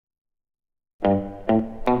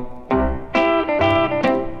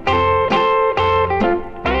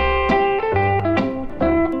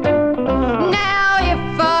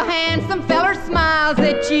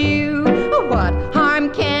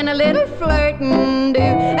wouldn't do.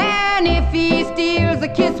 And if he steals a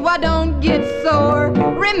kiss, why don't get sore.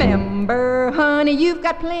 Remember, honey, you've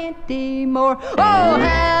got plenty more. Oh,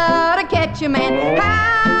 how to catch a man,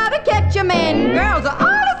 how to catch a man. Girls are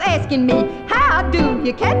always asking me, how do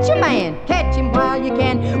you catch a man? Catch him while you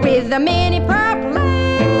can with a Minnie purple lamb.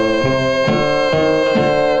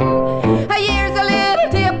 Here's a little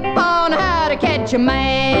tip on how to catch a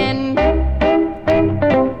man.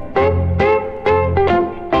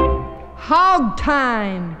 Hog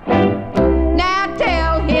time. Now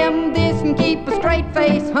tell him this and keep a straight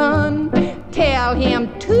face, hun. Tell him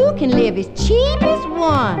two can live as cheap as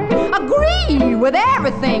one. Agree with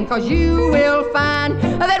everything, 'cause you will find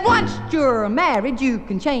that once you're married you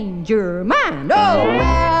can change your mind. Oh,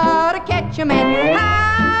 how to catch a man,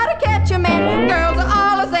 how to catch a man. Girls are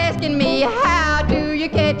always asking me, how do you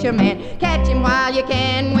catch a man? Catch him while you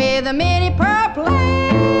can with a Minnie purple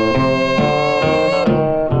lamb.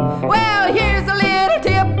 Well, here's a little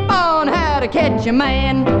tip on how to catch a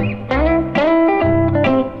man.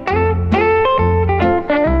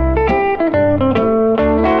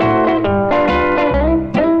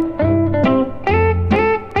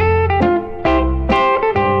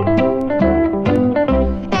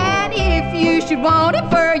 Want it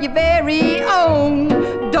for your very own.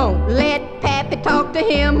 Don't let Pappy talk to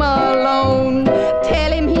him alone.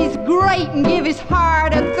 Tell him he's great and give his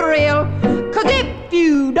heart a thrill, 'cause if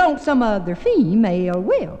you don't, some other female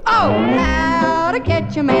will. Oh, how to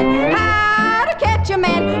catch a man, how to catch a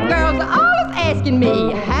man. Girls are always asking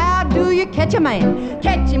me, how do you catch a man?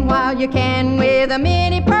 Catch him while you can with a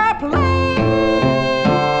Minnie purple lamb.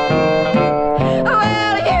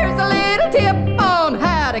 Well, here's a little tip on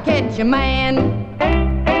how to catch a man.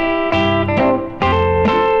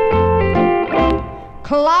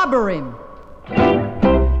 Clobber him.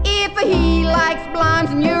 If he likes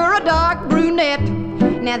blondes and you're a dark brunette,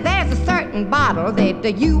 now there's a certain bottle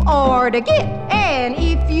that you ought to get. And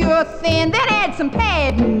if you're thin, then add some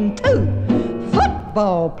padding too.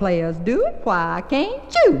 Football players do it, why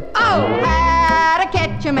can't you? Oh, how to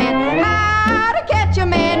catch a man, how to catch a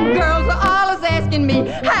man. Girls are always asking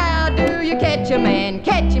me, how do you catch a man?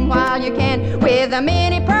 Catch him while you can with a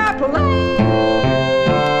Minnie purple lamb.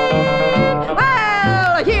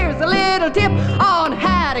 Well, here's a little tip on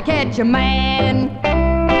how to catch a man.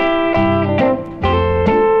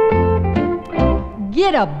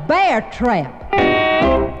 Get a bear trap.